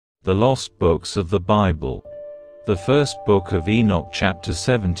The Lost Books of the Bible. The First Book of Enoch, chapter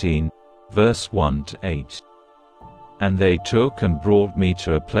 17, verse 1-8. And they took and brought me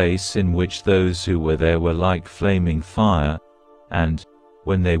to a place in which those who were there were like flaming fire, and,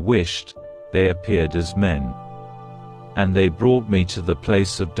 when they wished, they appeared as men. And they brought me to the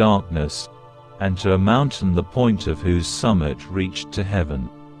place of darkness, and to a mountain the point of whose summit reached to heaven.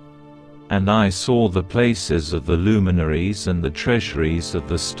 And I saw the places of the luminaries and the treasuries of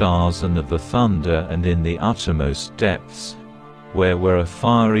the stars and of the thunder, and in the uttermost depths, where were a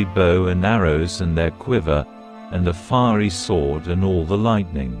fiery bow and arrows and their quiver, and a fiery sword and all the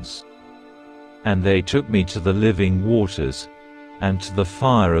lightnings. And they took me to the living waters, and to the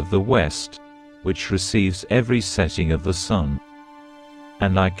fire of the west, which receives every setting of the sun.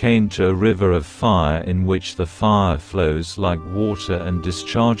 And I came to a river of fire, in which the fire flows like water and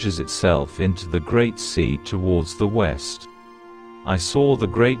discharges itself into the great sea towards the west. I saw the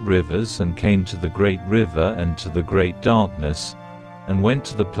great rivers, and came to the great river and to the great darkness, and went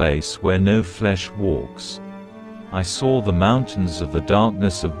to the place where no flesh walks. I saw the mountains of the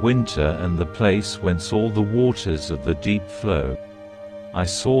darkness of winter, and the place whence all the waters of the deep flow. I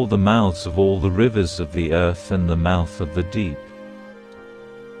saw the mouths of all the rivers of the earth, and the mouth of the deep.